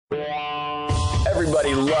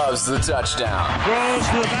Everybody loves the touchdown. Throws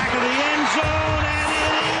to the back of the end zone, and it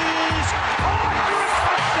is caught for a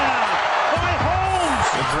touchdown by Holmes.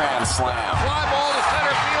 The grand slam. Fly ball to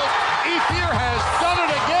center field. Ethier has done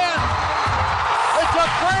it again. It's a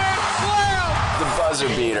grand slam. The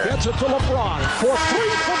buzzer beater. Gets it to LeBron for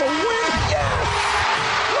three for the win. Yes!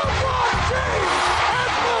 LeBron James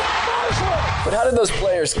at the buzzer. But how did those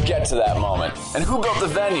players get to that moment? And who built the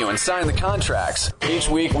venue and signed the contracts? Each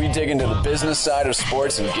week we dig into the business side of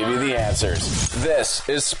sports and give you the answers. This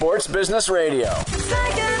is Sports Business Radio.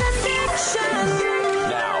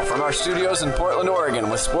 Now, from our studios in Portland, Oregon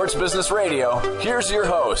with Sports Business Radio, here's your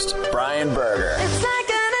host, Brian Berger.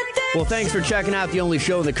 Well, thanks for checking out the only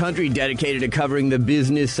show in the country dedicated to covering the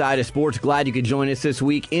business side of sports. Glad you could join us this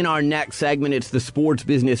week. In our next segment, it's the Sports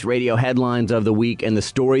Business Radio headlines of the week and the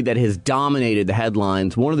story that has dominated the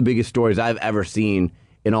headlines. One of the biggest stories I've ever seen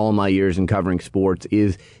in all of my years in covering sports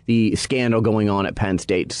is the scandal going on at Penn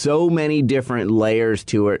State. So many different layers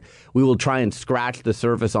to it. We will try and scratch the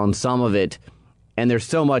surface on some of it. And there's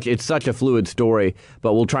so much, it's such a fluid story,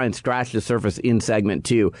 but we'll try and scratch the surface in segment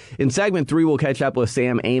 2. In segment 3, we'll catch up with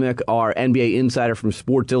Sam Amick, our NBA insider from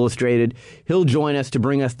Sports Illustrated. He'll join us to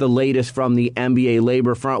bring us the latest from the NBA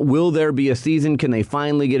labor front. Will there be a season? Can they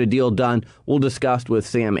finally get a deal done? We'll discuss with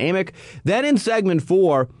Sam Amick. Then in segment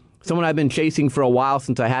 4, someone I've been chasing for a while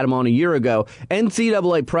since I had him on a year ago,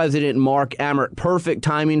 NCAA President Mark Emmert. Perfect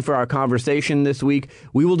timing for our conversation this week.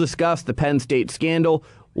 We will discuss the Penn State scandal.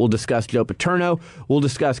 We'll discuss Joe Paterno. We'll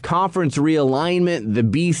discuss conference realignment, the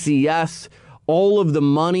BCS, all of the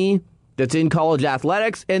money that's in college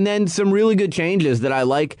athletics, and then some really good changes that I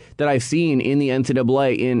like that I've seen in the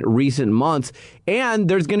NCAA in recent months. And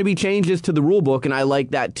there's going to be changes to the rule book, and I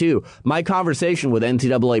like that too. My conversation with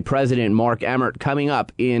NCAA President Mark Emmert coming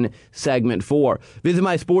up in segment 4. Visit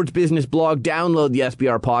my sports business blog. Download the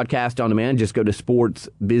SBR podcast on demand. Just go to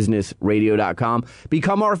sportsbusinessradio.com.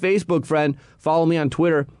 Become our Facebook friend. Follow me on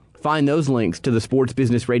Twitter. Find those links to the Sports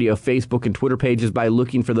Business Radio Facebook and Twitter pages by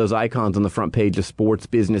looking for those icons on the front page of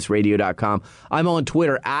sportsbusinessradio.com. I'm on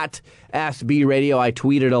Twitter at SBRadio. I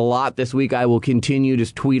tweeted a lot this week. I will continue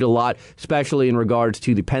to tweet a lot, especially in regards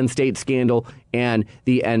to the Penn State scandal and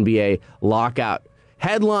the NBA lockout.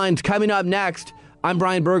 Headlines coming up next. I'm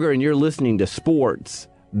Brian Berger, and you're listening to Sports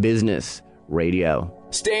Business Radio.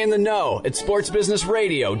 Stay in the know at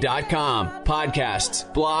sportsbusinessradio.com.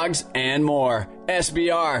 Podcasts, blogs, and more.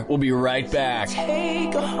 SBR will be right back.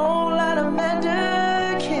 Take a whole lot of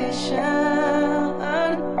medication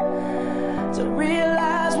to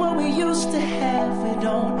realize what we used to have. We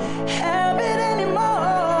don't have it anymore.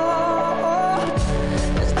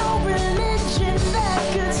 There's no religion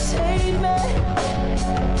that could save me.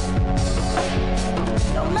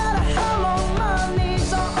 No matter how long my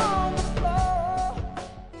knees are on the floor.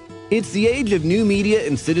 It's the age of new media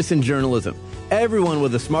and citizen journalism. Everyone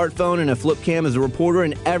with a smartphone and a flip cam is a reporter,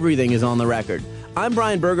 and everything is on the record. I'm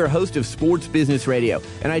Brian Berger, host of Sports Business Radio,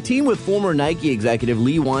 and I team with former Nike executive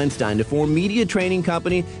Lee Weinstein to form media training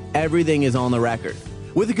company Everything is on the Record.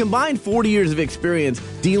 With a combined 40 years of experience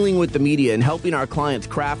dealing with the media and helping our clients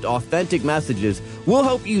craft authentic messages, we'll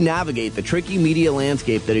help you navigate the tricky media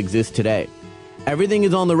landscape that exists today. Everything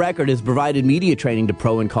is on the Record has provided media training to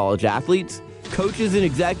pro and college athletes, coaches and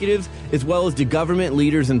executives, as well as to government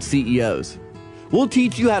leaders and CEOs. We'll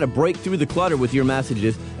teach you how to break through the clutter with your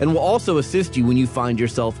messages, and we'll also assist you when you find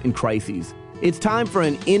yourself in crises. It's time for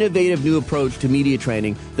an innovative new approach to media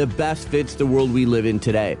training that best fits the world we live in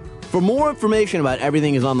today. For more information about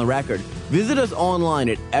Everything is on the Record, visit us online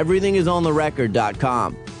at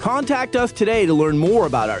everythingisontherecord.com. Contact us today to learn more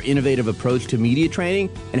about our innovative approach to media training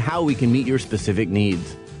and how we can meet your specific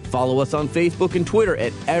needs. Follow us on Facebook and Twitter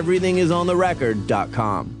at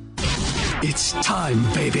everythingisontherecord.com. It's time,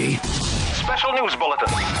 baby. Special news bulletin.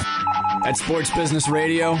 At Sports Business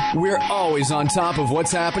Radio, we're always on top of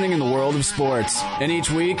what's happening in the world of sports. And each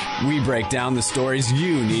week, we break down the stories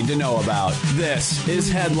you need to know about. This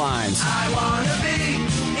is Headlines. I want to be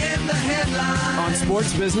in the headlines. On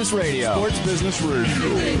Sports Business Radio. Sports Business Radio.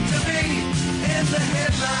 Everything to be in the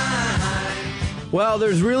headlines. Well,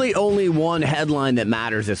 there's really only one headline that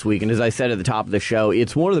matters this week, and as I said at the top of the show,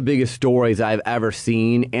 it's one of the biggest stories I've ever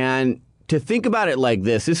seen, and to think about it like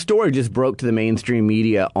this story just broke to the mainstream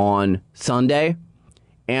media on Sunday,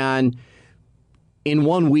 and in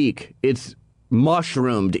 1 week, it's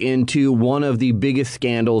mushroomed into one of the biggest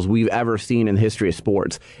scandals we've ever seen in the history of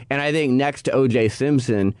sports. And I think next to O.J.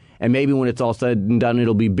 Simpson, and maybe when it's all said and done,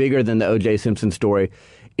 it'll be bigger than the O.J. Simpson story,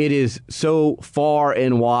 it is so far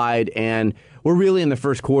and wide, and we're really in the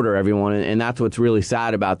first quarter, everyone, and that's what's really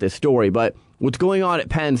sad about this story. But what's going on at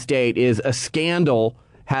Penn State is a scandal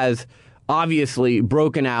has obviously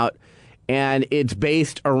broken out, and it's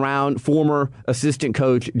based around former assistant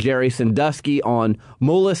coach Jerry Sandusky on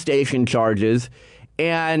molestation charges.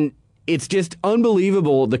 And it's just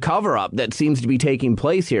unbelievable, the cover-up that seems to be taking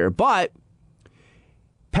place here. But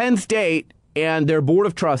Penn State and their board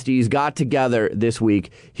of trustees got together this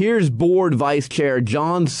week. Here's board vice chair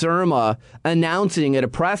John Surma announcing at a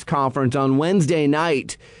press conference on Wednesday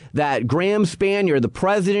night that Graham Spanier, the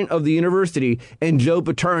president of the university, and Joe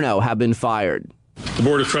Paterno have been fired. The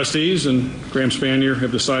Board of Trustees and Graham Spanier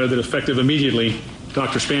have decided that effective immediately,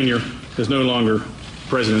 Dr. Spanier is no longer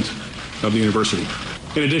president of the university.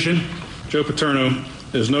 In addition, Joe Paterno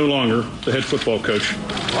is no longer the head football coach,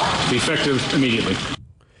 effective immediately.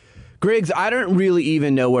 Griggs, I don't really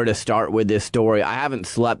even know where to start with this story. I haven't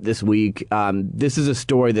slept this week. This is a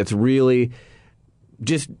story that's really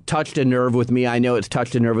just touched a nerve with me. I know it's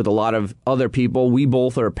touched a nerve with a lot of other people. We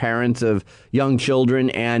both are parents of young children,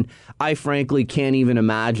 and I frankly can't even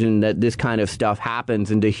imagine that this kind of stuff happens.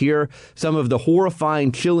 And to hear some of the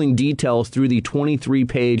horrifying, chilling details through the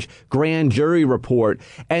 23-page grand jury report,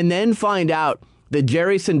 and then find out that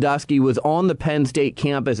Jerry Sandusky was on the Penn State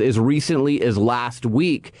campus as recently as last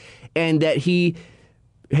week, and that he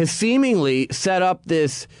has seemingly set up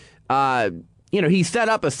this he set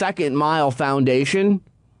up a Second Mile Foundation,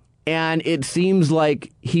 and it seems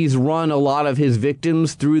like he's run a lot of his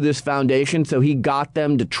victims through this foundation, so he got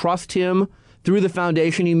them to trust him through the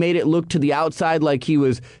foundation. He made it look to the outside like he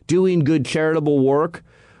was doing good charitable work,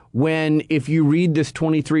 when if you read this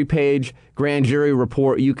 23-page grand jury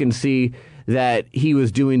report, you can see that he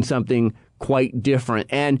was doing something quite different.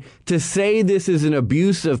 And to say this is an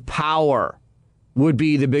abuse of power would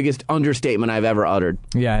be the biggest understatement I've ever uttered.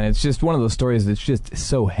 Yeah, and it's just one of those stories that's just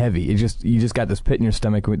so heavy. You just got this pit in your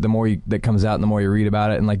stomach. The more that comes out, and the more you read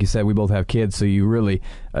about it. And like you said, we both have kids, so you really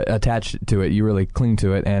attach to it. You really cling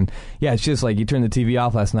to it. And yeah, it's just like you turned the TV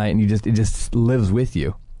off last night, and it just lives with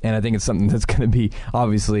you. And I think it's something that's going to be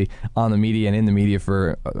obviously on the media and in the media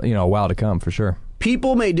for a while to come, for sure.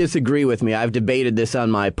 People may disagree with me. I've debated this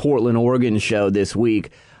on my Portland, Oregon show this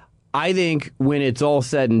week. I think when it's all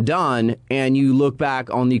said and done, and you look back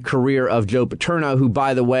on the career of Joe Paterno, who,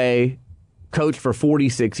 by the way, coached for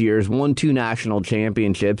 46 years, won 2 national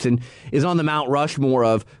championships, and is on the Mount Rushmore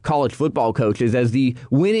of college football coaches as the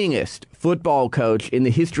winningest football coach in the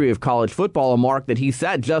history of college football, a mark that he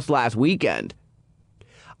set just last weekend.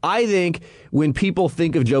 I think when people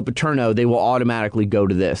think of Joe Paterno, they will automatically go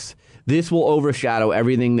to this. This will overshadow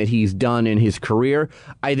everything that he's done in his career.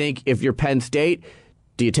 I think if you're Penn State,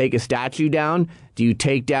 do you take a statue down? Do you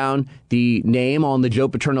take down the name on the Joe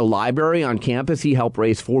Paterno Library on campus? He helped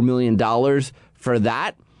raise $4 million for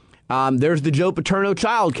that. There's the Joe Paterno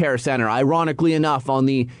Child Care Center, ironically enough, on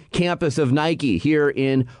the campus of Nike here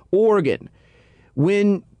in Oregon.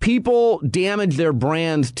 When people damage their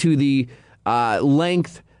brands to the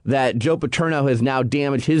length that Joe Paterno has now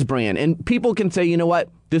damaged his brand, and people can say, you know what,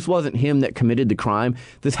 this wasn't him that committed the crime.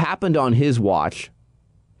 This happened on his watch.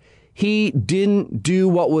 He didn't do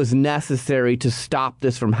what was necessary to stop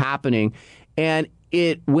this from happening, and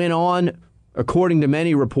it went on, according to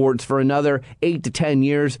many reports, for another 8 to 10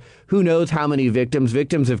 years. Who knows how many victims?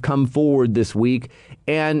 Victims have come forward this week,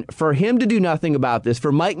 and for him to do nothing about this,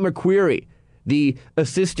 for Mike McQueary, the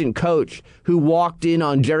assistant coach who walked in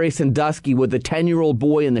on Jerry Sandusky with a 10-year-old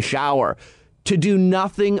boy in the shower, to do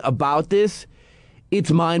nothing about this,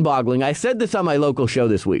 it's mind-boggling. I said this on my local show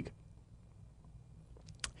this week.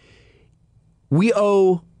 We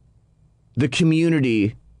owe the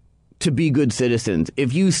community to be good citizens.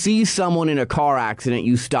 If you see someone in a car accident,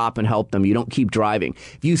 you stop and help them. You don't keep driving.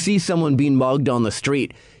 If you see someone being mugged on the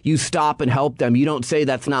street, you stop and help them. You don't say,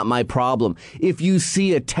 that's not my problem. If you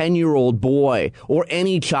see a 10-year-old boy or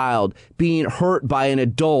any child being hurt by an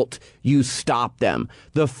adult, you stop them.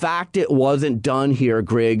 The fact it wasn't done here,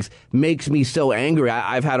 Griggs, makes me so angry.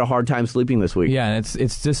 I've had a hard time sleeping this week. Yeah, and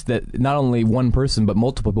it's just that not only one person, but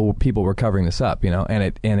multiple people were covering this up, and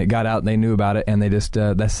it got out, and they knew about it, and they just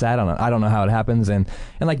they sat on it. I don't know how it happens, and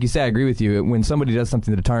like you say, I agree with you. When somebody does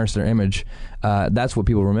something to tarnish their image, that's what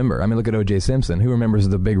people remember. I mean, look at O.J. Simpson. Who remembers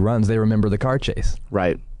the big runs? They remember the car chase.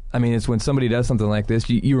 Right. I mean, it's when somebody does something like this,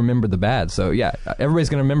 you remember the bad. So, yeah, everybody's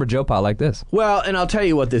going to remember Joe Pa like this. Well, and I'll tell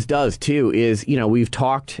you what this does, too, is, we've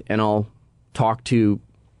talked, and I'll talk to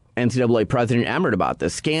NCAA President Emmert about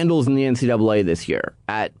this. Scandals in the NCAA this year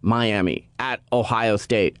at Miami, at Ohio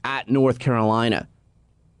State, at North Carolina.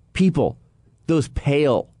 People, those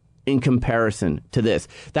pale in comparison to this.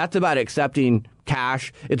 That's about accepting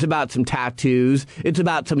cash. It's about some tattoos. It's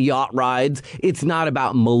about some yacht rides. It's not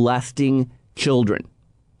about molesting children.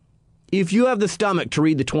 If you have the stomach to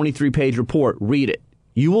read the 23-page report, read it.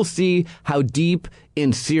 you will see how deep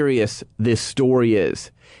and serious this story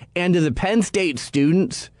is. And to the Penn State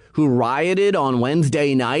students who rioted on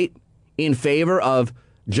Wednesday night in favor of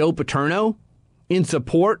Joe Paterno, in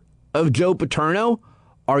support of Joe Paterno,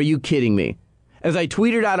 are you kidding me? As I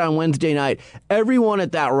tweeted out on Wednesday night, everyone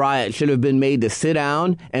at that riot should have been made to sit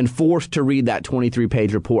down and forced to read that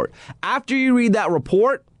 23-page report. After you read that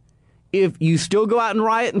report, if you still go out and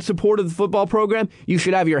riot in support of the football program, you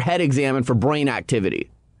should have your head examined for brain activity.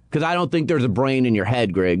 Because I don't think there's a brain in your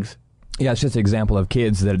head, Griggs. Yeah, it's just an example of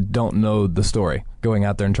kids that don't know the story, going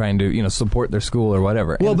out there and trying to, support their school or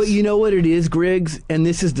whatever. Well, but you know what it is, Griggs? And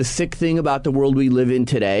this is the sick thing about the world we live in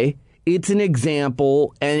today. It's an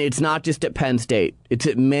example, and it's not just at Penn State. It's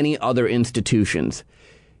at many other institutions.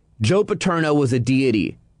 Joe Paterno was a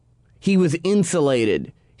deity. He was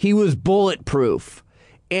insulated. He was bulletproof.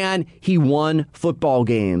 And he won football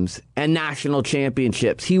games and national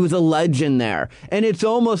championships. He was a legend there. And it's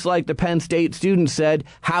almost like the Penn State students said,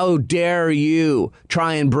 how dare you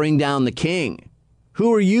try and bring down the king?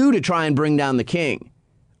 Who are you to try and bring down the king?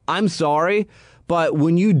 I'm sorry, but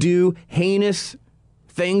when you do heinous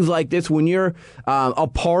things like this, when you're a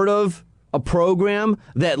part of a program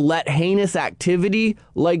that let heinous activity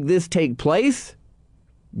like this take place,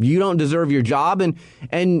 you don't deserve your job,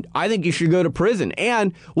 and I think you should go to prison.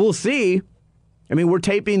 And we'll see. I mean, we're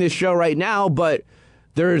taping this show right now, but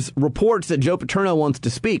there's reports that Joe Paterno wants to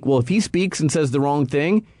speak. Well, if he speaks and says the wrong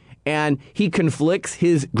thing, and he conflicts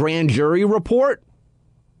his grand jury report,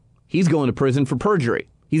 he's going to prison for perjury.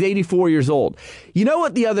 He's 84 years old. You know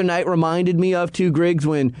what the other night reminded me of, too, Griggs,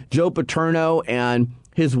 when Joe Paterno and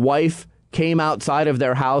his wife came outside of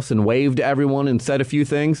their house and waved to everyone and said a few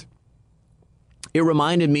things? It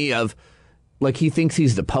reminded me of, like, he thinks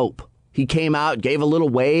he's the Pope. He came out, gave a little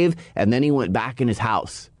wave, and then he went back in his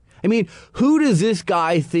house. I mean, who does this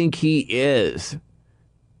guy think he is?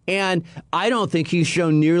 And I don't think he's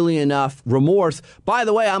shown nearly enough remorse. By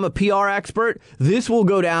the way, I'm a PR expert. This will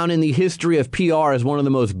go down in the history of PR as one of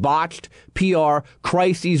the most botched PR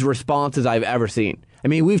crises responses I've ever seen. I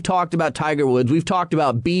mean, we've talked about Tiger Woods. We've talked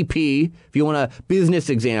about BP, if you want a business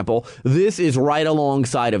example. This is right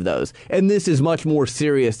alongside of those. And this is much more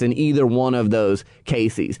serious than either one of those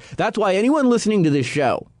cases. That's why anyone listening to this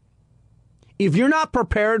show, if you're not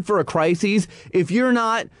prepared for a crisis, if you're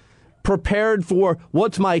not prepared for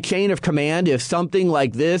what's my chain of command if something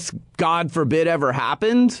like this, God forbid, ever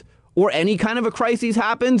happens, or any kind of a crisis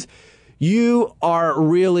happens, you are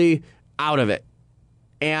really out of it.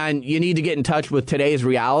 And you need to get in touch with today's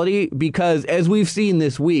reality because, as we've seen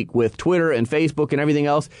this week with Twitter and Facebook and everything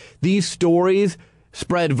else, these stories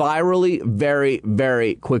spread virally very,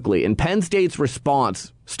 very quickly. And Penn State's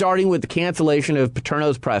response, starting with the cancellation of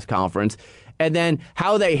Paterno's press conference, and then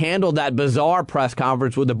how they handled that bizarre press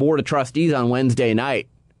conference with the Board of Trustees on Wednesday night,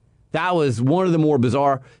 that was one of the more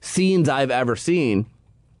bizarre scenes I've ever seen.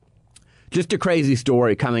 Just a crazy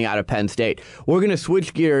story coming out of Penn State. We're going to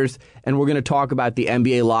switch gears, and we're going to talk about the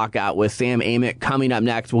NBA lockout with Sam Amick coming up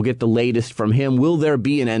next. We'll get the latest from him. Will there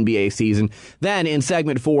be an NBA season? Then, in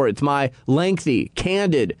segment 4, it's my lengthy,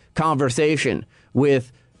 candid conversation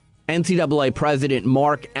with NCAA President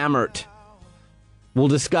Mark Emmert. We'll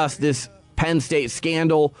discuss this Penn State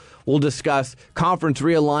scandal. We'll discuss conference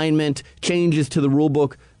realignment, changes to the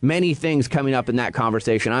rulebook, many things coming up in that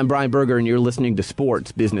conversation. I'm Brian Berger, and you're listening to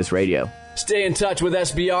Sports Business Radio. Stay in touch with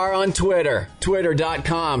SBR on Twitter,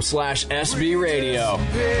 twitter.com/SB Radio.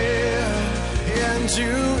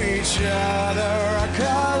 Into each other, our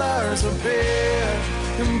colors appear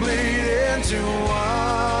and bleed into one.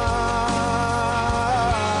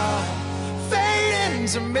 Fade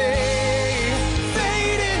into me,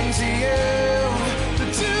 fade into you, the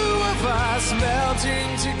two of us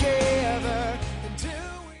melting together.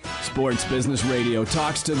 Sports Business Radio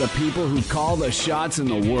talks to the people who call the shots in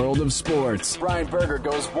the world of sports. Brian Berger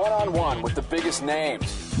goes one-on-one with the biggest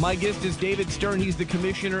names. My guest is David Stern. He's the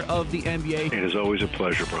commissioner of the NBA. It is always a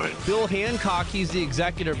pleasure, Brian. Bill Hancock, he's the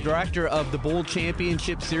executive director of the Bowl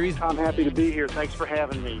Championship Series. I'm happy to be here. Thanks for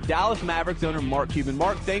having me. Dallas Mavericks owner Mark Cuban.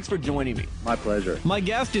 Mark, thanks for joining me. My pleasure. My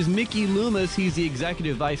guest is Mickey Loomis. He's the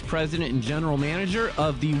executive vice president and general manager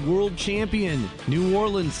of the world champion New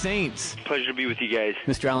Orleans Saints. Pleasure to be with you guys.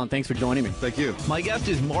 Mr. Allen, thanks for joining me. Thank you. My guest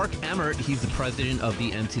is Mark Emmert. He's the president of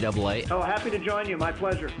the NCAA. Oh, happy to join you. My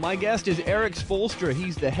pleasure. My guest is Eric Spoelstra.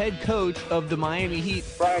 He's the head coach of the Miami Heat.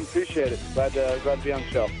 Brian, appreciate it. Glad to be on the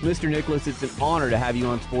show. Mr. Nicholas, it's an honor to have you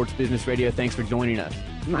on Sports Business Radio. Thanks for joining us.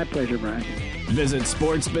 My pleasure, Brian. Visit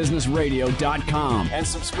sportsbusinessradio.com and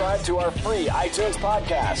subscribe to our free iTunes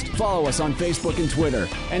podcast. Follow us on Facebook and Twitter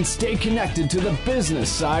and stay connected to the business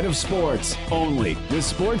side of sports only with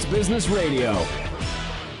Sports Business Radio.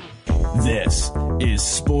 This is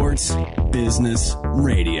Sports Business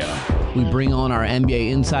Radio. We bring on our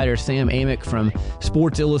NBA insider, Sam Amick from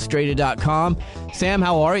SportsIllustrated.com. Sam,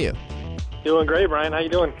 how are you? Doing great, Brian. How you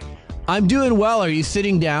doing? I'm doing well. Are you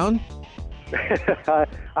sitting down?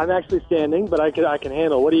 I'm actually standing, but I can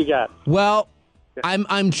handle. What do you got? Well,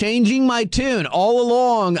 I'm changing my tune. All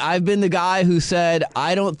along, I've been the guy who said,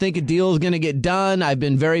 I don't think a deal is going to get done. I've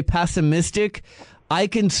been very pessimistic. I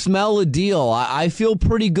can smell a deal. I feel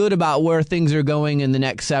pretty good about where things are going in the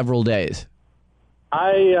next several days.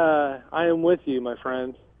 I am with you, my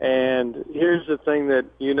friend. And here's the thing that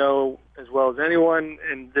you know as well as anyone,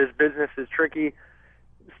 and this business is tricky.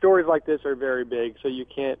 Stories like this are very big, so you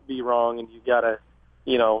can't be wrong, and you gotta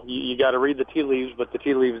read the tea leaves, but the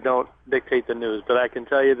tea leaves don't dictate the news. But I can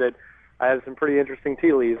tell you that I have some pretty interesting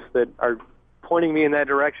tea leaves that are pointing me in that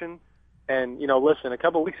direction. And, listen, a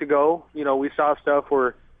couple of weeks ago, we saw stuff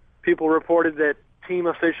where people reported that team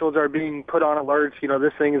officials are being put on alerts,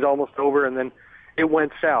 this thing is almost over, and then it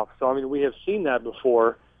went south. So, we have seen that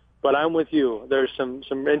before, but I'm with you. There's some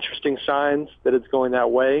interesting signs that it's going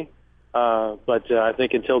that way. But I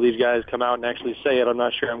think until these guys come out and actually say it, I'm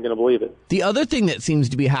not sure I'm going to believe it. The other thing that seems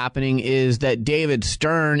to be happening is that David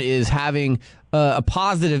Stern is having a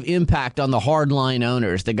positive impact on the hardline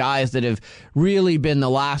owners, the guys that have really been the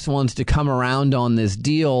last ones to come around on this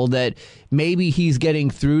deal, that maybe he's getting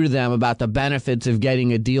through to them about the benefits of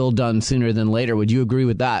getting a deal done sooner than later. Would you agree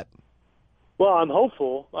with that? Well, I'm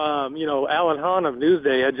hopeful. Alan Hahn of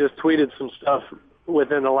Newsday had just tweeted some stuff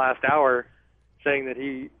within the last hour saying that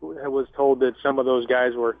he was told that some of those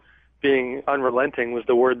guys were being unrelenting was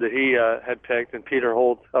the word that he had picked, and Peter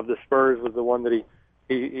Holt of the Spurs was the one that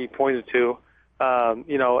he pointed to.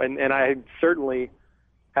 And I certainly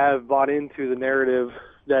have bought into the narrative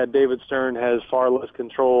that David Stern has far less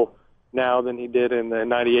control now than he did in the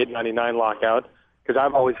 98-99 lockout, because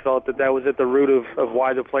I've always felt that was at the root of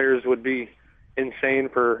why the players would be insane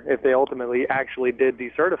for if they ultimately actually did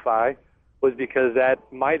decertify, was because that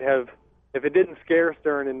might have, if it didn't scare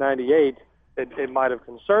Stern in 98, it might have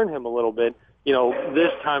concerned him a little bit.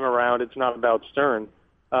 This time around, it's not about Stern.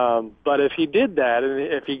 But if he did that, and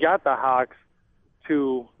if he got the Hawks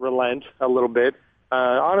to relent a little bit,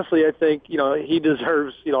 honestly, I think, he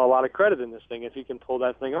deserves, a lot of credit in this thing if he can pull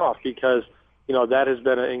that thing off, because, that has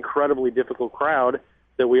been an incredibly difficult crowd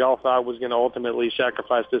that we all thought was going to ultimately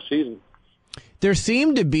sacrifice this season. There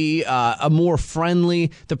seemed to be a more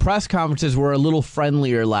friendly, the press conferences were a little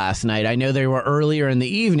friendlier last night. I know they were earlier in the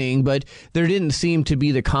evening, but there didn't seem to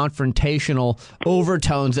be the confrontational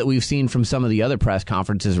overtones that we've seen from some of the other press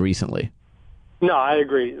conferences recently. No, I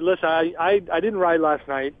agree. Listen, I didn't ride last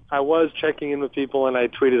night. I was checking in with people, and I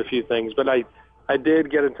tweeted a few things, but I did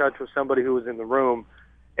get in touch with somebody who was in the room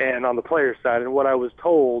and on the players' side, and what I was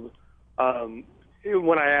told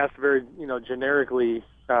when I asked very, generically,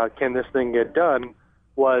 can this thing get done,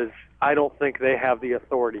 was I don't think they have the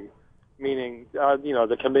authority, meaning,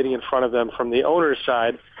 the committee in front of them from the owner's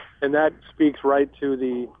side. And that speaks right to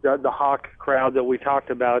the Hawk crowd that we talked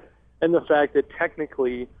about, and the fact that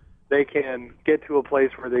technically they can get to a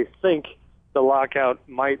place where they think the lockout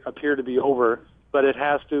might appear to be over, but it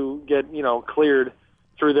has to get, cleared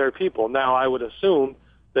through their people. Now, I would assume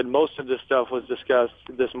that most of this stuff was discussed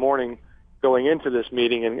this morning going into this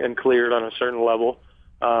meeting and cleared on a certain level.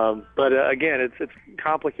 But again, it's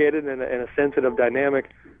complicated and a sensitive dynamic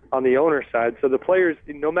on the owner's side. So the players,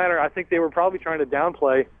 no matter, I think they were probably trying to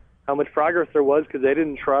downplay how much progress there was because they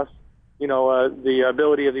didn't trust, the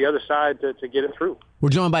ability of the other side to get it through. We're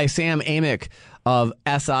joined by Sam Amick of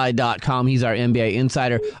SI.com. He's our NBA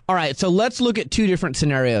insider. All right, so let's look at two different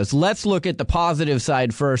scenarios. Let's look at the positive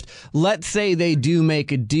side first. Let's say they do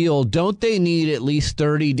make a deal. Don't they need at least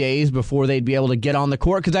 30 days before they'd be able to get on the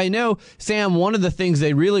court? Because I know, Sam, one of the things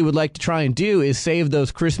they really would like to try and do is save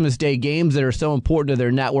those Christmas Day games that are so important to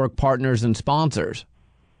their network partners and sponsors.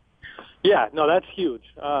 Yeah, no, that's huge.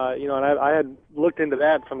 And I had looked into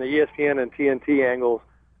that from the ESPN and TNT angles,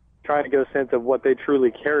 trying to get a sense of what they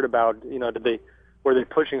truly cared about. Were they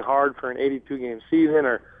pushing hard for an 82-game season,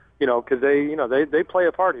 or because they play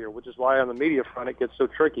a part here, which is why on the media front it gets so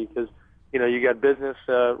tricky because you got business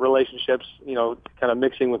relationships, kind of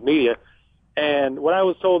mixing with media. And what I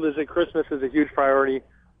was told is that Christmas is a huge priority.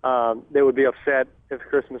 They would be upset if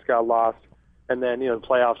Christmas got lost. And then, the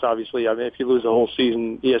playoffs, obviously, if you lose the whole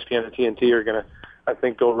season, ESPN and TNT are going to, I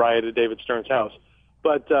think, go riot at David Stern's house.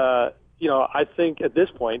 But, I think at this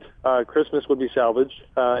point, Christmas would be salvaged.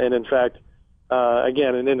 And, in fact,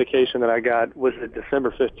 again, an indication that I got was that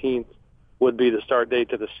December 15th would be the start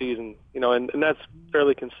date to the season. And that's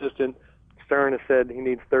fairly consistent. Stern has said he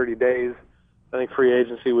needs 30 days. I think free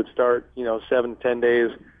agency would start, 7 to 10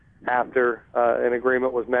 days after an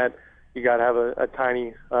agreement was met. You got to have a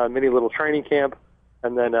tiny, mini little training camp,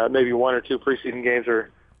 and then maybe 1 or 2 preseason games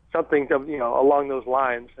or something, along those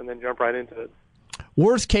lines, and then jump right into it.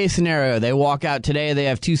 Worst case scenario, they walk out today, they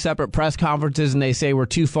have 2 separate press conferences, and they say we're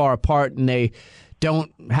too far apart, and they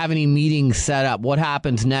don't have any meetings set up. What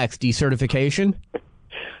happens next? Decertification?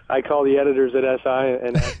 I call the editors at SI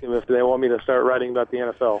and ask them if they want me to start writing about the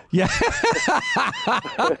NFL. Yeah.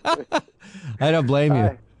 I don't blame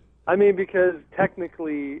you. I mean, because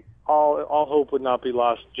technically all hope would not be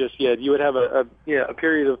lost just yet. You would have a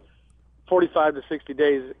period of 45 to 60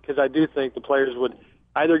 days, because I do think the players would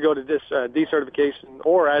either go to decertification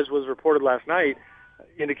or, as was reported last night,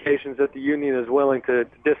 indications that the union is willing to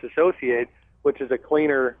disassociate, which is a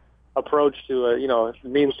cleaner approach to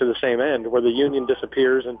means to the same end, where the union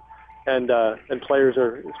disappears and players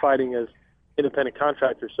are fighting as independent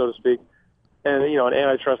contractors, so to speak. And an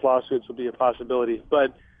antitrust lawsuits would be a possibility.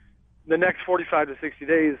 But the next 45 to 60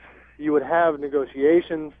 days, you would have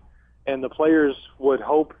negotiations, and the players would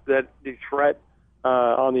hope that the threat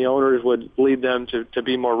on the owners would lead them to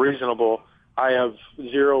be more reasonable. I have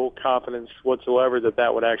zero confidence whatsoever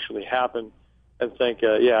that would actually happen, and think,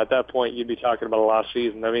 at that point you'd be talking about a lost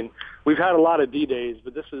season. I mean, we've had a lot of D-Days,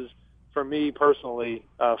 but this is, for me personally,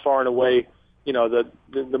 far and away,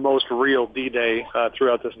 the most real D-Day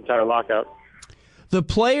throughout this entire lockout. The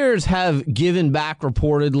players have given back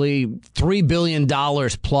reportedly $3 billion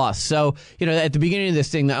plus. So, at the beginning of this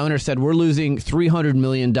thing, the owner said we're losing $300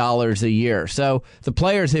 million a year. So the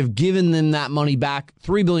players have given them that money back,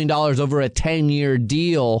 $3 billion over a 10-year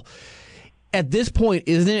deal. At this point,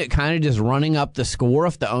 isn't it kind of just running up the score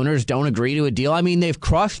if the owners don't agree to a deal? I mean, they've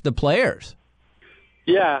crushed the players.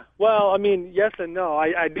 Yeah, well, I mean, yes and no.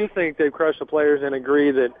 I do think they've crushed the players and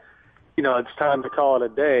agree that, it's time to call it a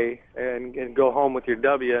day and go home with your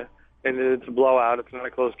W, and it's a blowout. It's not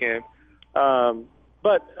a close game.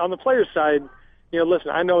 But on the players' side,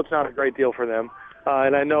 listen, I know it's not a great deal for them,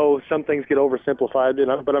 and I know some things get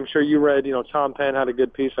oversimplified, but I'm sure you read, Tom Penn had a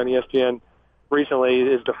good piece on ESPN recently,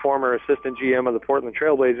 is the former assistant GM of the Portland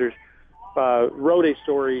Trailblazers, wrote a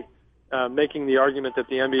story making the argument that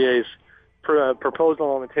the NBA's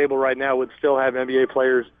proposal on the table right now would still have NBA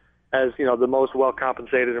players as, the most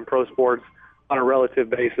well-compensated in pro sports on a relative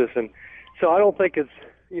basis. And so I don't think it's,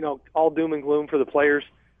 all doom and gloom for the players.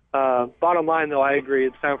 Bottom line, though, I agree.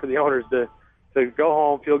 It's time for the owners to go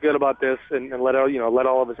home, feel good about this, and let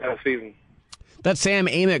all of us have a season. That's Sam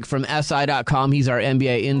Amick from SI.com. He's our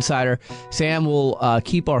NBA insider. Sam, will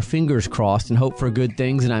keep our fingers crossed and hope for good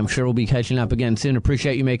things, and I'm sure we'll be catching up again soon.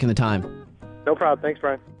 Appreciate you making the time. No problem. Thanks,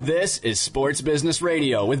 Brian. This is Sports Business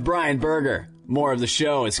Radio with Brian Berger. More of the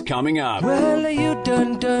show is coming up. Well, you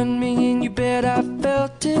done me, and you bet I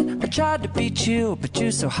felt it. I tried to beat you, but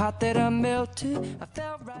you're so hot that I melted. I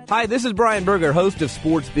felt right. Hi, this is Brian Berger, host of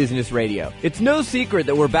Sports Business Radio. It's no secret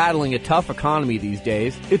that we're battling a tough economy these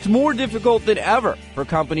days. It's more difficult than ever for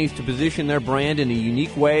companies to position their brand in a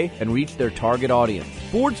unique way and reach their target audience.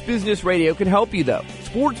 Sports Business Radio can help you, though.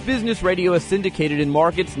 Sports Business Radio is syndicated in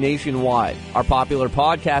markets nationwide. Our popular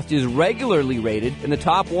podcast is regularly rated in the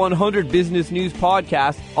top 100 business news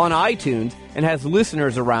podcasts on iTunes and has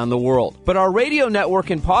listeners around the world. But our radio network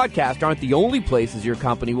and podcast aren't the only places your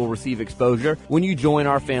company will receive exposure when you join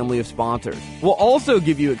our family of sponsors. We'll also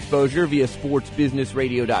give you exposure via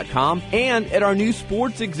sportsbusinessradio.com and at our new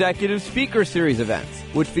Sports Executive Speaker Series events,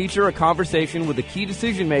 which feature a conversation with a key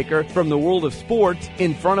decision maker from the world of sports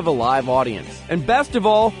in front of a live audience. And best of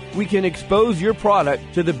all, we can expose your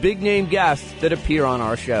product to the big name guests that appear on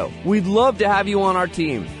our show. We'd love to have you on our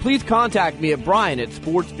team. Please contact me at Brian at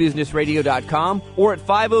sportsbusinessradio.com or at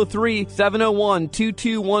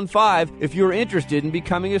 503-701-2215 if you're interested in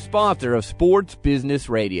becoming a sponsor of Sports Business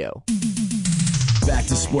Radio. Back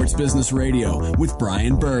to Sports Business Radio with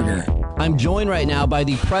Brian Berger. I'm joined right now by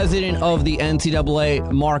the president of the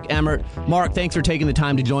NCAA, Mark Emmert. Mark, thanks for taking the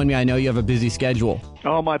time to join me. I know you have a busy schedule.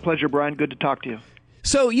 Oh, my pleasure, Brian. Good to talk to you.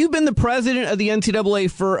 So you've been the president of the NCAA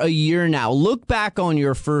for a year now. Look back on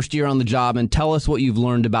your first year on the job and tell us what you've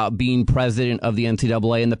learned about being president of the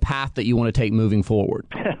NCAA and the path that you want to take moving forward.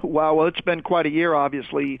 Wow, well, it's been quite a year,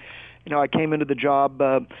 obviously. I came into the job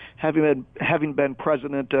having been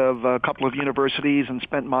president of a couple of universities and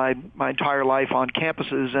spent my entire life on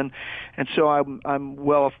campuses, and so I'm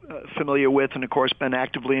well familiar with and, of course, been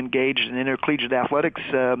actively engaged in intercollegiate athletics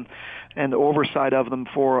and the oversight of them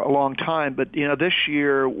for a long time. But this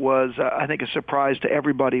year was, I think, a surprise to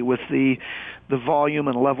everybody with the volume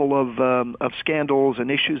and level of scandals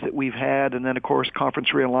and issues that we've had, and then, of course, conference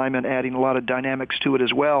realignment adding a lot of dynamics to it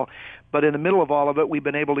as well. But in the middle of all of it, we've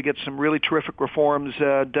been able to get some really terrific reforms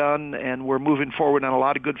done, and we're moving forward on a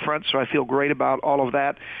lot of good fronts, so I feel great about all of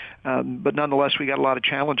that. But nonetheless, we got a lot of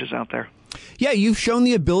challenges out there. Yeah, you've shown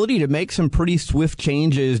the ability to make some pretty swift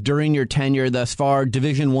changes during your tenure thus far.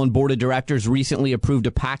 Division I Board of Directors recently approved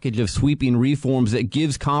a package of sweeping reforms that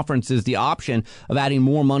gives conferences the option of adding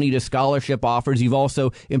more money to scholarship offers. You've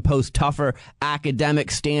also imposed tougher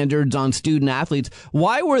academic standards on student athletes.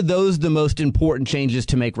 Why were those the most important changes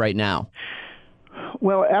to make right now?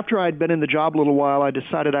 Well, after I'd been in the job a little while, I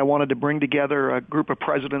decided I wanted to bring together a group of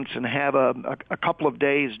presidents and have a couple of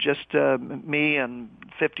days, just me and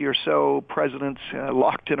 50 or so presidents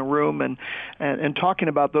locked in a room and talking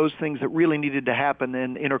about those things that really needed to happen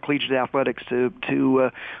in intercollegiate athletics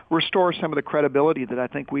to restore some of the credibility that I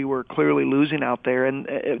think we were clearly losing out there. And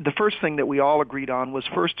the first thing that we all agreed on was,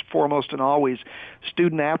 first, foremost, and always,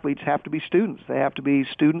 student athletes have to be students. They have to be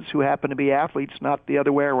students who happen to be athletes, not the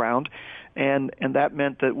other way around. And that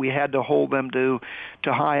meant that we had to hold them to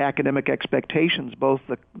high academic expectations, both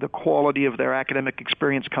the quality of their academic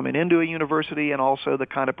experience coming into a university and also the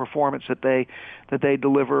kind of performance that they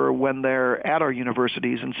deliver when they're at our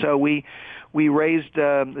universities. And so we raised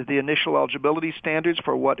the initial eligibility standards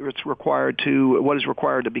for what is required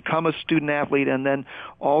to become a student athlete, and then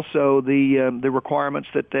also the requirements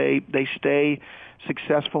that they stay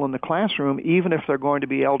successful in the classroom, even if they're going to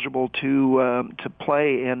be eligible to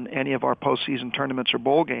play in any of our postseason tournaments or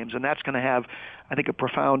bowl games. And that's going to have, I think, a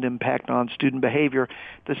profound impact on student behavior.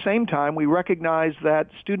 At the same time, we recognize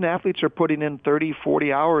that student athletes are putting in 30,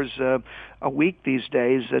 40 hours a week these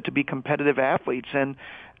days to be competitive athletes, and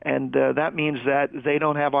that means that they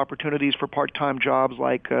don't have opportunities for part-time jobs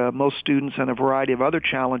like most students and a variety of other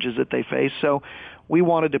challenges that they face. So we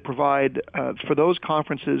wanted to provide for those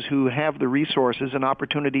conferences who have the resources an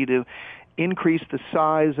opportunity to increase the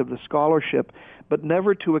size of the scholarship, but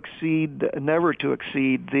never to exceed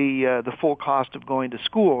the full cost of going to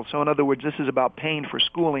school. So in other words, this is about paying for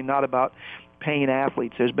schooling, not about paying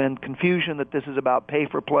athletes. There's been confusion that this is about pay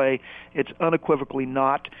for play. It's unequivocally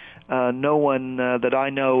not. No one that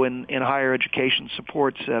I know in higher education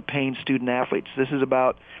supports paying student athletes. This is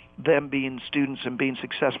about them being students and being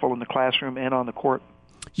successful in the classroom and on the court.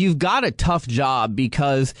 You've got a tough job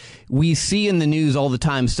because we see in the news all the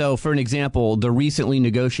time. So, for an example, the recently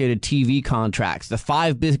negotiated TV contracts, the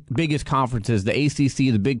five biggest conferences, the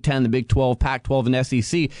ACC, the Big Ten, the Big 12, Pac-12, and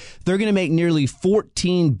SEC, they're going to make nearly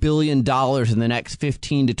 $14 billion in the next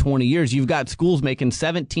 15 to 20 years. You've got schools making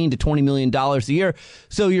 $17 to $20 million a year.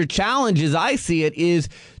 So your challenge, as I see it, is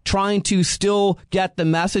trying to still get the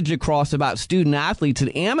message across about student athletes and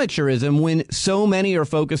amateurism when so many are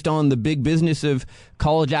focused on the big business of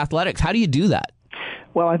college athletics. How do you do that?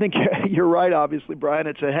 Well, I think you're right, obviously, Brian.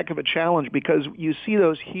 It's a heck of a challenge because you see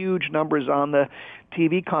those huge numbers on the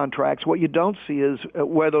TV contracts. What you don't see is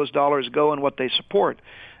where those dollars go and what they support.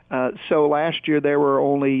 So last year there were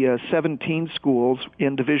only 17 schools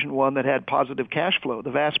in Division I that had positive cash flow. The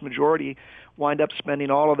vast majority wind up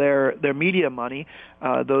spending all of their media money,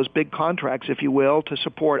 those big contracts, if you will, to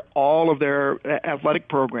support all of their athletic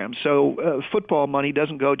programs. So football money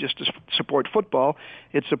doesn't go just to support football.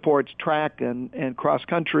 It supports track and cross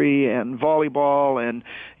country and volleyball and,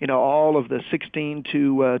 all of the 16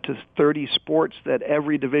 to 30 sports that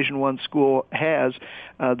every Division I school has.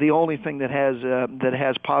 The only thing that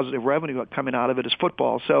has positive revenue coming out of it is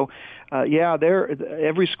football. So,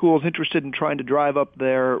 every school is interested in trying to drive up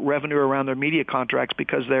their revenue around their media contracts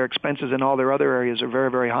because their expenses in all their other areas are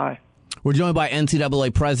very, very high. We're joined by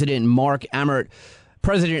NCAA President Mark Emmert.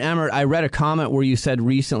 President Emmert, I read a comment where you said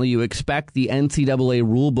recently you expect the NCAA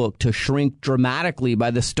rulebook to shrink dramatically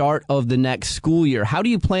by the start of the next school year. How do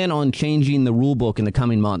you plan on changing the rulebook in the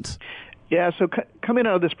coming months? Yeah, so coming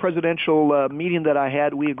out of this presidential meeting that I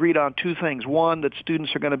had, we agreed on two things. One, that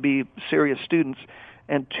students are going to be serious students,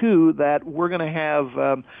 and two, that we're going to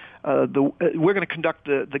have we're going to conduct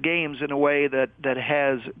the games in a way that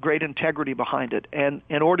has great integrity behind it. And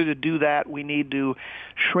in order to do that, we need to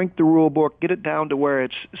shrink the rule book, get it down to where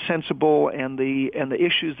it's sensible, and the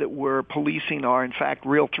issues that we're policing are in fact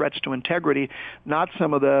real threats to integrity, not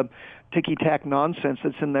some of the ticky-tack nonsense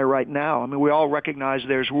that's in there right now. I mean, we all recognize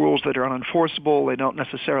there's rules that are unenforceable. They don't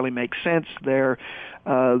necessarily make sense. They're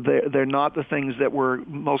not the things that we're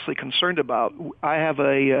mostly concerned about. I have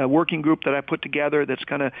a working group that I put together that's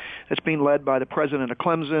being led by the president of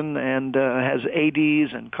Clemson and has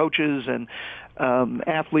ADs and coaches and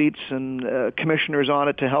athletes and commissioners on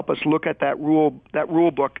it to help us look at that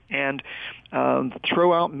rule book and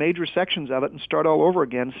throw out major sections of it and start all over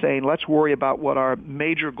again, saying let's worry about what our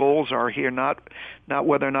major goals are here, not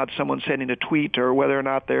whether or not someone's sending a tweet or whether or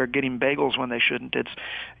not they're getting bagels when they shouldn't. It's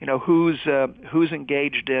who's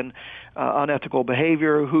engaged in unethical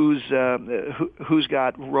behavior, who's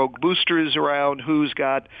got rogue boosters around, who's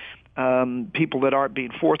got people that aren't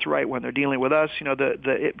being forthright when they're dealing with us.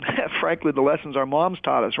 Frankly, the lessons our moms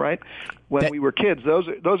taught us, right, when we were kids. Those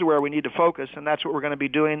are where we need to focus, and that's what we're going to be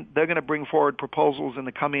doing. They're going to bring forward proposals in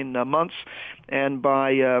the coming months, and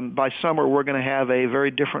by summer we're going to have a very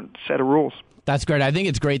different set of rules. That's great. I think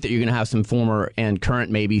it's great that you're going to have some former and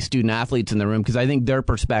current maybe student athletes in the room because I think their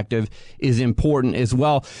perspective is important as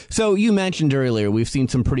well. So you mentioned earlier we've seen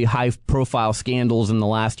some pretty high-profile scandals in the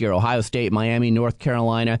last year, Ohio State, Miami, North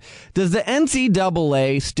Carolina. Does the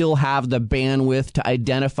NCAA still have the bandwidth to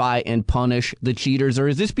identify and punish the cheaters, or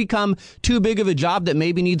has this become too big of a job that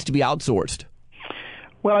maybe needs to be outsourced?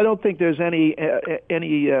 Well, I don't think there's any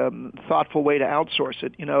thoughtful way to outsource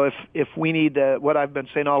it. If we need what I've been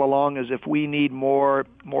saying all along is if we need more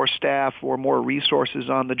staff or more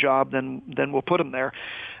resources on the job, then we'll put them there.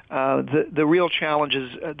 The real challenge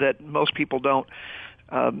is that most people don't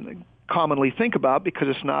commonly think about because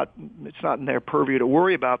it's not in their purview to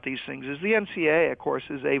worry about these things. Is the NCAA, of course,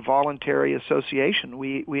 is a voluntary association.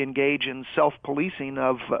 We engage in self-policing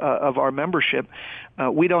of our membership.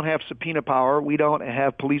 We don't have subpoena power. We don't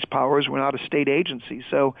have police powers. We're not a state agency.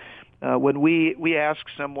 So when we ask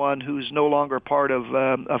someone who's no longer part of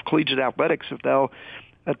collegiate athletics if they'll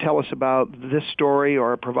tell us about this story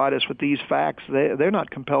or provide us with these facts, they're not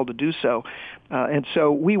compelled to do so. And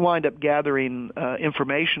so we wind up gathering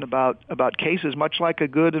information about cases much like a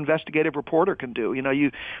good investigative reporter can do.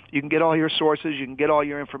 You can get all your sources, you can get all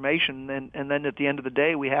your information, and then at the end of the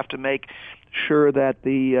day, we have to make sure that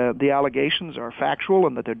the allegations are factual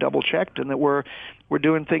and that they're double-checked and that we're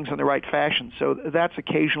doing things in the right fashion. So that's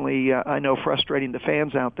occasionally, I know, frustrating to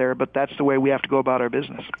fans out there, but that's the way we have to go about our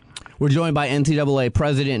business. We're joined by NCAA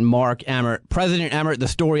President Mark Emmert. President Emmert, the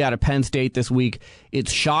story out of Penn State this week,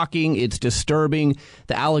 it's shocking, it's disturbing.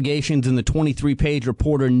 The allegations in the 23-page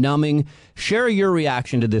report are numbing. Share your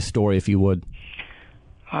reaction to this story, if you would.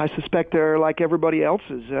 I suspect they're like everybody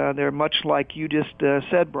else's. They're much like you just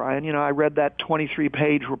said, Brian. I read that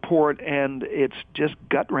 23-page report, and it's just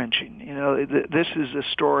gut-wrenching. This is a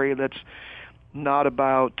story that's not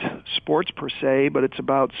about sports per se, but it's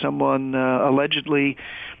about someone allegedly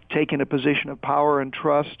taking a position of power and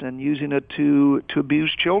trust and using it to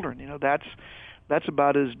abuse children. That's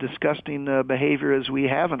about as disgusting behavior as we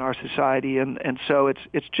have in our society, and so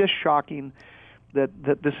it's just shocking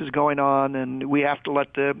that this is going on, and we have to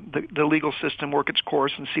let the legal system work its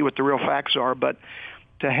course and see what the real facts are. But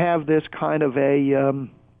to have this kind of a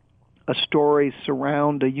story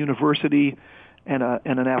surround a university and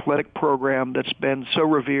an athletic program that's been so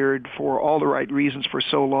revered for all the right reasons for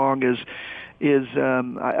so long is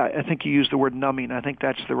I think you used the word numbing. I think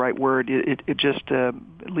that's the right word. It just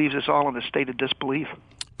leaves us all in a state of disbelief.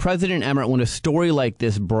 President Emmert, when a story like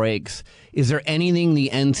this breaks, is there anything the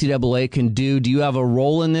NCAA can do? Do you have a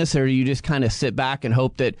role in this, or do you just kind of sit back and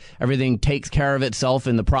hope that everything takes care of itself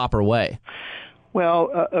in the proper way? Well,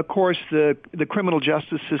 of course, the criminal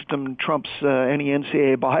justice system trumps any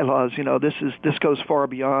NCAA bylaws. This goes far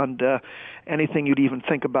beyond anything you'd even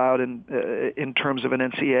think about in terms of an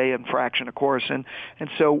NCAA infraction, of course. And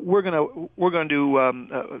so we're going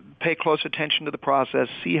to pay close attention to the process,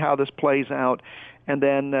 see how this plays out, and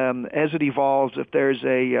then as it evolves, if there's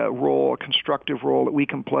a constructive role that we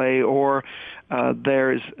can play, or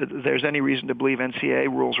there's any reason to believe NCAA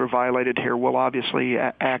rules are violated here, we'll obviously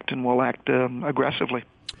act, and we'll act aggressively.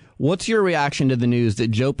 What's your reaction to the news that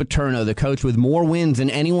Joe Paterno, the coach with more wins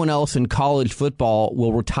than anyone else in college football,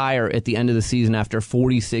 will retire at the end of the season after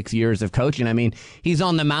 46 years of coaching? I mean, he's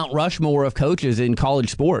on the Mount Rushmore of coaches in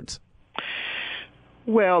college sports.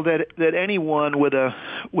 Well, that anyone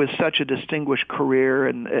with such a distinguished career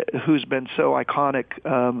and who's been so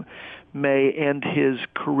iconic may end his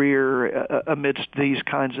career amidst these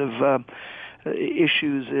kinds of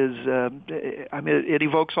issues it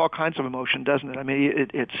evokes all kinds of emotion, doesn't it? I mean,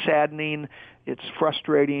 it's saddening, it's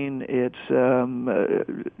frustrating, it's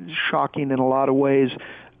shocking in a lot of ways,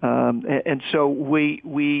 and so we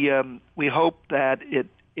hope that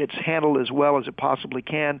it's handled as well as it possibly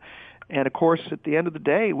can. And of course, at the end of the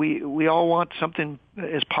day, we all want something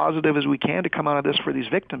as positive as we can to come out of this for these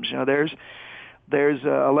victims. there's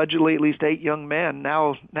allegedly at least 8 young men,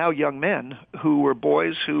 now young men, who were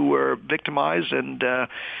boys who were victimized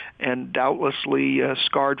and doubtlessly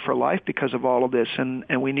scarred for life because of all of this.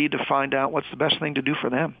 And we need to find out what's the best thing to do for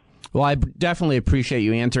them. Well, I definitely appreciate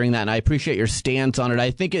you answering that, and I appreciate your stance on it.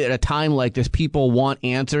 I think at a time like this, people want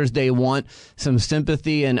answers. They want some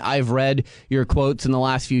sympathy, and I've read your quotes in the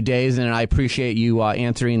last few days, and I appreciate you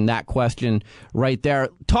answering that question right there.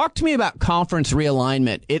 Talk to me about conference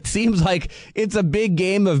realignment. It seems like it's a big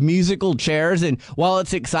game of musical chairs, and while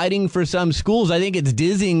it's exciting for some schools, I think it's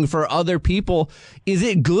dizzying for other people. Is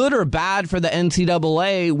it good or bad for the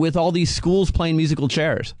NCAA with all these schools playing musical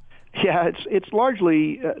chairs? Yeah, it's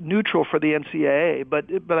largely neutral for the NCAA,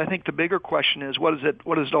 but I think the bigger question is what does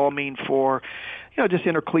it all mean for, just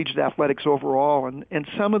intercollegiate athletics overall? And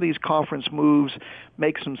some of these conference moves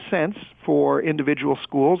make some sense for individual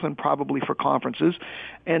schools and probably for conferences,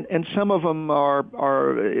 and some of them are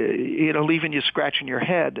leaving you scratching your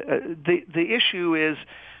head. The issue is,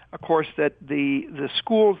 of course, that the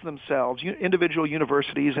schools themselves, individual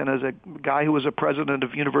universities, and as a guy who was a president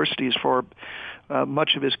of universities for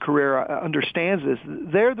much of his career understands this,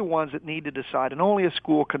 they're the ones that need to decide, and only a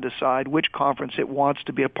school can decide which conference it wants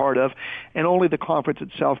to be a part of, and only the conference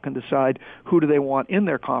itself can decide who do they want in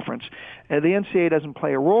their conference. The NCAA doesn't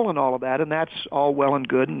play a role in all of that, and that's all well and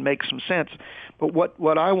good and makes some sense. But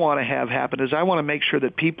what I want to have happen is I want to make sure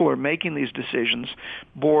that people are making these decisions,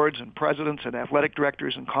 boards and presidents and athletic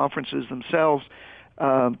directors and conferences themselves,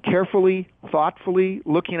 carefully, thoughtfully,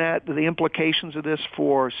 looking at the implications of this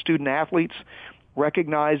for student athletes,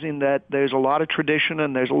 recognizing that there's a lot of tradition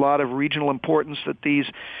and there's a lot of regional importance that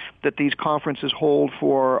these conferences hold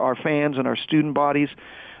for our fans and our student bodies,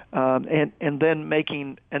 and then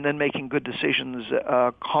making good decisions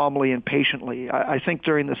calmly and patiently. I think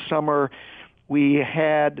during the summer we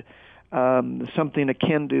had something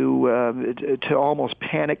akin to almost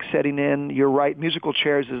panic setting in. You're right. Musical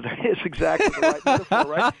chairs is exactly the right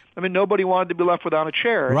metaphor, right? I mean, nobody wanted to be left without a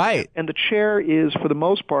chair. Right. And the chair is, for the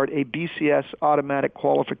most part, a BCS automatic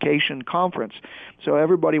qualification conference. So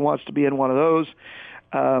everybody wants to be in one of those.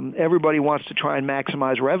 Everybody wants to try and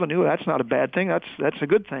maximize revenue. That's not a bad thing. That's a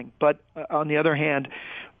good thing. But on the other hand,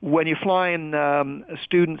 when you fly in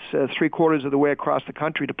students 3/4 of the way across the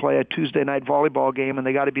country to play a Tuesday night volleyball game, and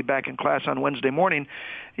they got to be back in class on Wednesday morning,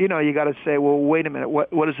 you got to say, well, wait a minute, what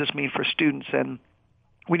does this mean for students? And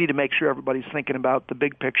we need to make sure everybody's thinking about the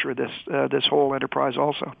big picture of this whole enterprise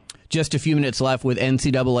also. Just a few minutes left with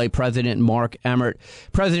NCAA President Mark Emmert.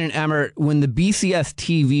 President Emmert, when the BCS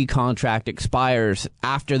TV contract expires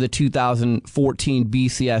after the 2014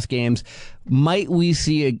 BCS games, might we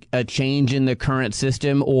see a change in the current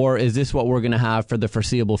system, or is this what we're going to have for the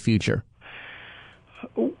foreseeable future?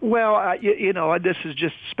 Well, this is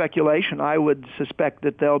just speculation. I would suspect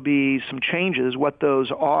that there'll be some changes. What those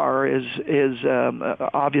are is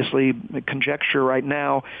obviously conjecture right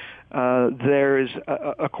now. There is,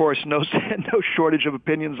 of course, no shortage of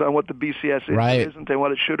opinions on what the BCS is and isn't, and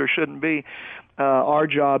what it should or shouldn't be. Our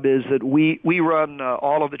job is that we run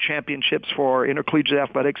all of the championships for intercollegiate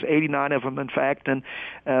athletics, 89 of them, in fact, and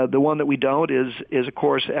the one that we don't is of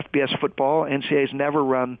course, FBS football. NCAA's never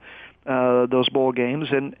run those bowl games,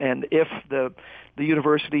 and if the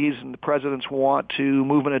universities and the presidents want to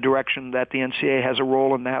move in a direction that the NCAA has a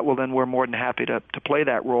role in that, well, then we're more than happy to play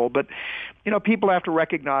that role. But, people have to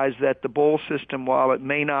recognize that the bowl system, while it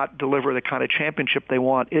may not deliver the kind of championship they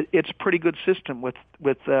want, it's a pretty good system with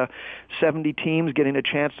 70 teams getting a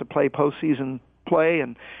chance to play postseason play,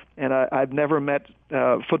 and I've never met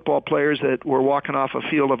football players that were walking off a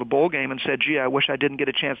field of a bowl game and said, gee, I wish I didn't get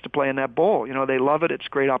a chance to play in that bowl. They love it. It's a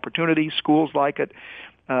great opportunity. Schools like it.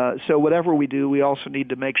 So whatever we do, we also need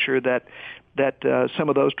to make sure that some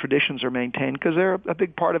of those traditions are maintained because they're a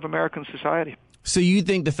big part of American society. So you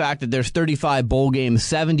think the fact that there's 35 bowl games,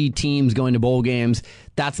 70 teams going to bowl games,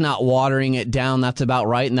 that's not watering it down, that's about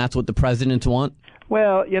right, and that's what the presidents want?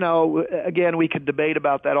 Well, again, we could debate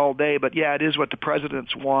about that all day, but yeah, it is what the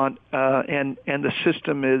presidents want, and the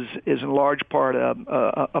system is in large part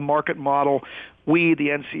a market model. We, the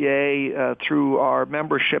NCAA, through our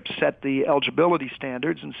membership, set the eligibility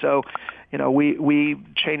standards, and so, we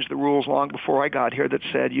changed the rules long before I got here that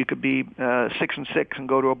said you could be 6-6 and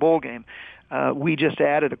go to a bowl game. We just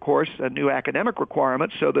added, of course, a new academic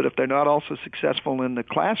requirement so that if they're not also successful in the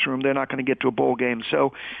classroom, they're not going to get to a bowl game.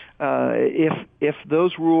 So if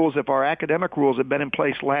those rules, if our academic rules had been in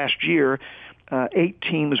place last year, 8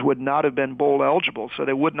 teams would not have been bowl eligible, so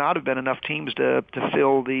there would not have been enough teams to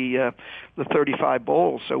fill the 35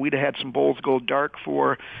 bowls. So we'd have had some bowls go dark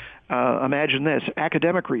for, imagine this,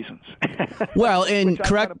 academic reasons. Well, and which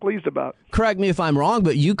I'm kind of pleased about. Correct me if I'm wrong,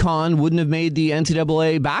 but UConn wouldn't have made the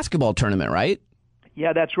NCAA basketball tournament, right?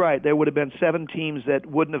 Yeah, that's right. There would have been 7 teams that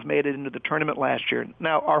wouldn't have made it into the tournament last year.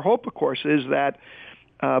 Now, our hope, of course, is that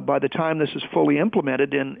by the time this is fully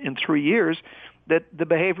implemented in 3 years, that the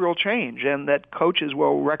behavior will change and that coaches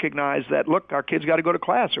will recognize that, look, our kids got to go to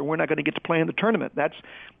class or we're not going to get to play in the tournament.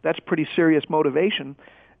 That's pretty serious motivation.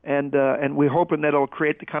 And we're hoping that it'll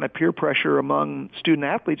create the kind of peer pressure among student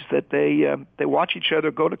athletes that they watch each other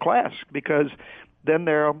go to class, because then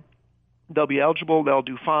they'll be eligible, they'll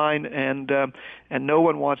do fine, and no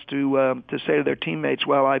one wants to say to their teammates,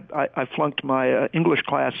 well, I flunked my English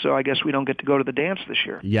class, so I guess we don't get to go to the dance this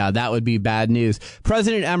year. Yeah, that would be bad news.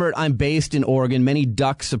 President Emmert, I'm based in Oregon. Many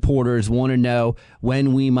Duck supporters want to know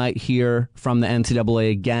when we might hear from the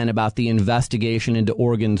NCAA again about the investigation into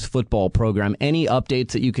Oregon's football program. Any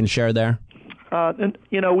updates that you can share there?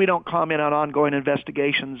 We don't comment on ongoing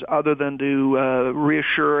investigations other than to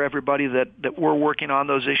reassure everybody that we're working on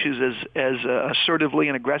those issues as assertively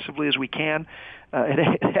and aggressively as we can.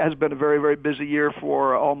 It has been a very, very busy year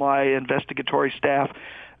for all my investigatory staff,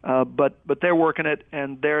 but they're working it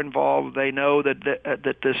and they're involved. They know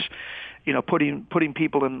that this, putting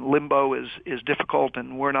people in limbo is difficult,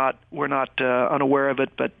 and we're not unaware of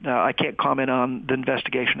it. But I can't comment on the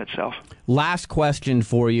investigation itself. Last question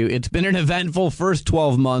for you. It's been an eventful first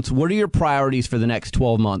 12 months. What are your priorities for the next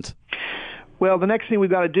 12 months? Well, the next thing we've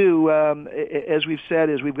got to do, as we've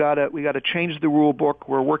said, is we got to change the rule book.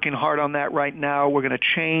 We're working hard on that right now. We're going to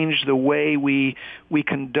change the way we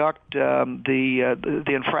conduct the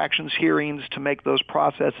infractions hearings to make those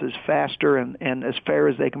processes faster and as fair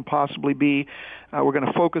as they can possibly be. We're going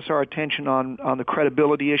to focus our attention on the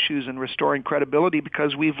credibility issues and restoring credibility,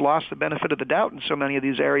 because we've lost the benefit of the doubt in so many of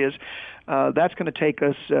these areas. That's going to take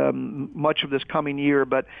us much of this coming year,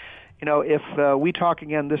 but if we talk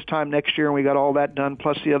again this time next year and we got all that done,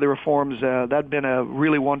 plus the other reforms, that'd been a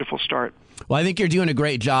really wonderful start. Well, I think you're doing a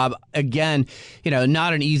great job. Again,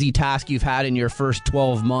 not an easy task you've had in your first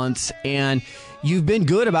 12 months, and you've been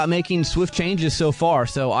good about making swift changes so far,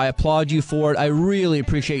 so I applaud you for it. I really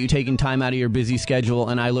appreciate you taking time out of your busy schedule,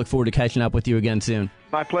 and I look forward to catching up with you again soon.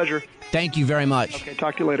 My pleasure. Thank you very much. Okay,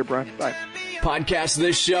 talk to you later, Brian. Bye. Podcast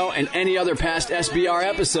this show and any other past SBR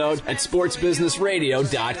episode at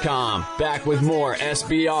sportsbusinessradio.com. Back with more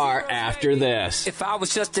SBR after this. If I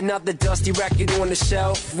was just another dusty record on the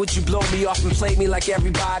shelf, would you blow me off and play me like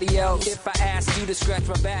everybody else? If I asked you to scratch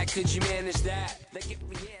my back, could you manage that?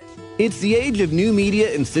 It's the age of new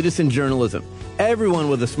media and citizen journalism. Everyone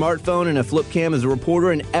with a smartphone and a flip cam is a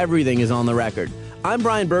reporter, and everything is on the record. I'm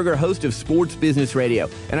Brian Berger, host of Sports Business Radio,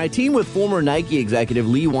 and I team with former Nike executive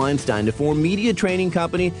Lee Weinstein to form media training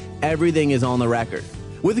company Everything is on the Record.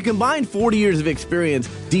 With a combined 40 years of experience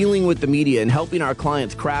dealing with the media and helping our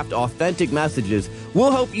clients craft authentic messages,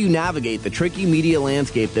 we'll help you navigate the tricky media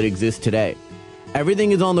landscape that exists today.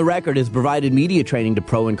 Everything is on the Record has provided media training to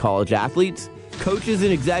pro and college athletes, coaches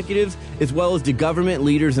and executives, as well as to government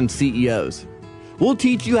leaders and CEOs. We'll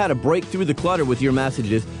teach you how to break through the clutter with your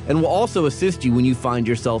messages, and we'll also assist you when you find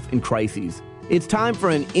yourself in crises. It's time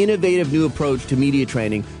for an innovative new approach to media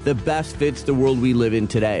training that best fits the world we live in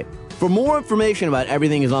today. For more information about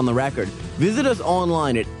Everything is on the Record, visit us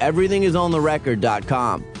online at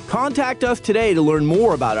everythingisontherecord.com. Contact us today to learn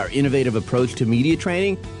more about our innovative approach to media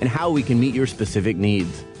training and how we can meet your specific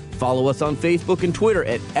needs. Follow us on Facebook and Twitter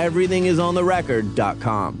at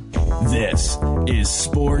everythingisontherecord.com. This is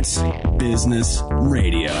Sports Business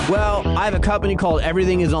Radio. Well, I have a company called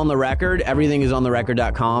Everything is on the Record,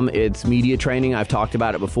 everythingisontherecord.com. It's media training. I've talked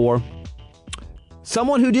about it before.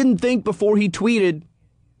 Someone who didn't think before he tweeted,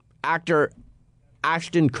 actor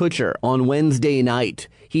Ashton Kutcher on Wednesday night.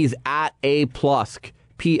 He's at A+Plusk,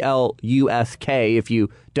 P-L-U-S-K, if you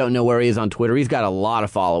don't know where he is on Twitter. He's got a lot of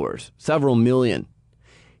followers, several million.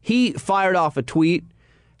 He fired off a tweet.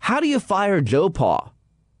 How do you fire Joe Pa?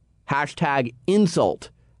 Hashtag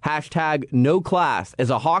insult. Hashtag no class. As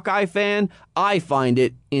a Hawkeye fan, I find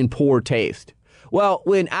it in poor taste. Well,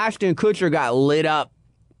 when Ashton Kutcher got lit up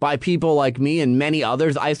by people like me and many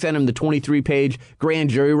others, I sent him the 23-page grand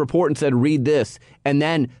jury report and said, read this, and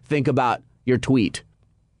then think about your tweet.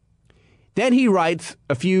 Then he writes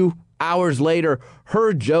a few hours later,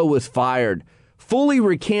 heard Joe was fired. Fully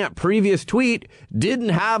recant previous tweet, didn't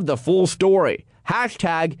have the full story.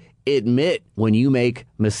 Hashtag admit when you make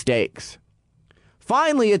mistakes.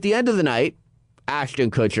 Finally, at the end of the night,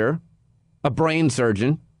 Ashton Kutcher, a brain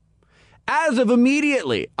surgeon, as of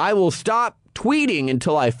immediately, I will stop tweeting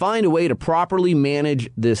until I find a way to properly manage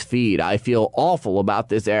this feed. I feel awful about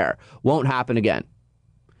this error. Won't happen again.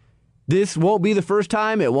 This won't be the first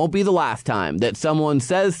time, it won't be the last time that someone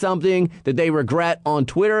says something that they regret on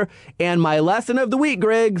Twitter. And my lesson of the week,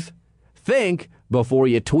 Griggs, think before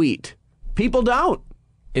you tweet. People don't.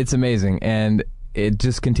 It's amazing, and it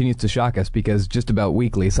just continues to shock us because just about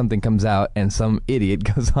weekly something comes out and some idiot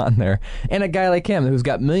goes on there. And a guy like him who's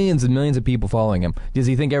got millions and millions of people following him, does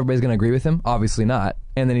he think everybody's going to agree with him? Obviously not.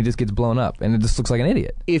 And then he just gets blown up, and it just looks like an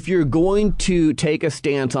idiot. If you're going to take a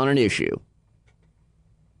stance on an issue,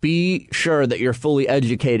 be sure that you're fully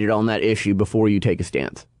educated on that issue before you take a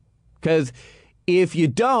stance. Because if you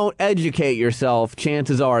don't educate yourself,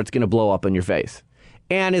 chances are it's going to blow up in your face.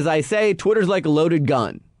 And as I say, Twitter's like a loaded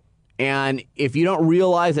gun. And if you don't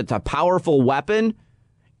realize it's a powerful weapon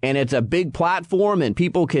and it's a big platform and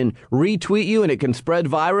people can retweet you and it can spread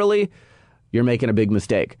virally, you're making a big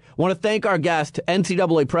mistake. I want to thank our guest,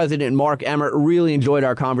 NCAA President Mark Emmert. Really enjoyed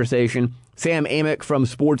our conversation. Sam Amick from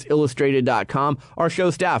SportsIllustrated.com. Our show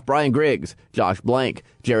staff, Brian Griggs, Josh Blank,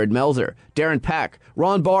 Jared Melzer, Darren Peck,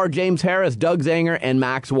 Ron Barr, James Harris, Doug Zanger, and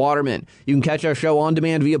Max Waterman. You can catch our show on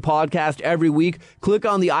demand via podcast every week. Click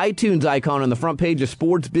on the iTunes icon on the front page of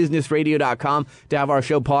SportsBusinessRadio.com to have our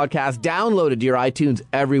show podcast downloaded to your iTunes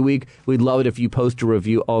every week. We'd love it if you post a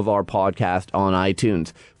review of our podcast on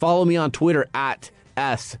iTunes. Follow me on Twitter at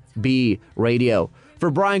SB Radio. For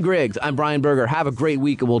Brian Griggs, I'm Brian Berger. Have a great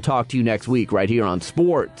week, and we'll talk to you next week right here on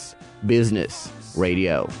Sports Business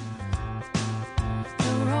Radio.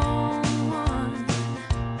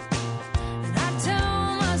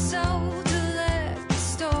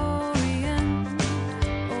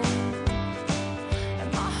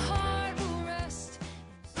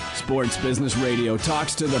 Sports Business Radio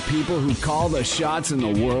talks to the people who call the shots in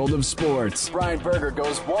the world of sports. Brian Berger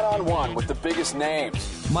goes one-on-one with the biggest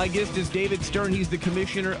names. My guest is David Stern. He's the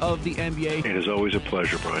commissioner of the NBA. It is always a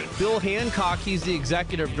pleasure, Brian. Bill Hancock, he's the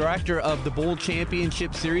executive director of the Bowl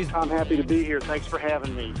Championship Series. I'm happy to be here. Thanks for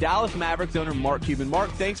having me. Dallas Mavericks owner Mark Cuban. Mark,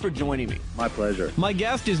 thanks for joining me. My pleasure. My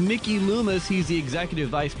guest is Mickey Loomis. He's the executive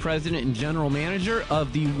vice president and general manager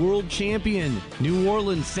of the world champion New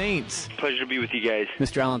Orleans Saints. Pleasure to be with you guys.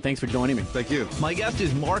 Mr. Allen, thanks for joining me. Thank you. My guest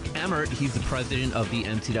is Mark Emmert. He's the president of the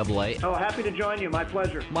NCAA. Oh, happy to join you. My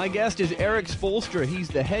pleasure. My guest is Eric Spoelstra. He's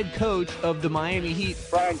the head coach of the Miami Heat.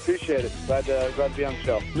 Brian, appreciate it. Glad to be on the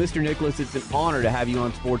show. Mr. Nicholas, it's an honor to have you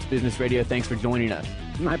on Sports Business Radio. Thanks for joining us.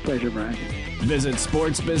 My pleasure, Brian. Visit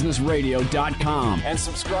SportsBusinessRadio.com and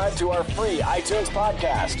subscribe to our free iTunes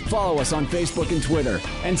podcast. Follow us on Facebook and Twitter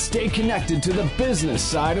and stay connected to the business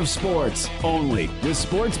side of sports. Only with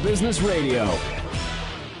Sports Business Radio.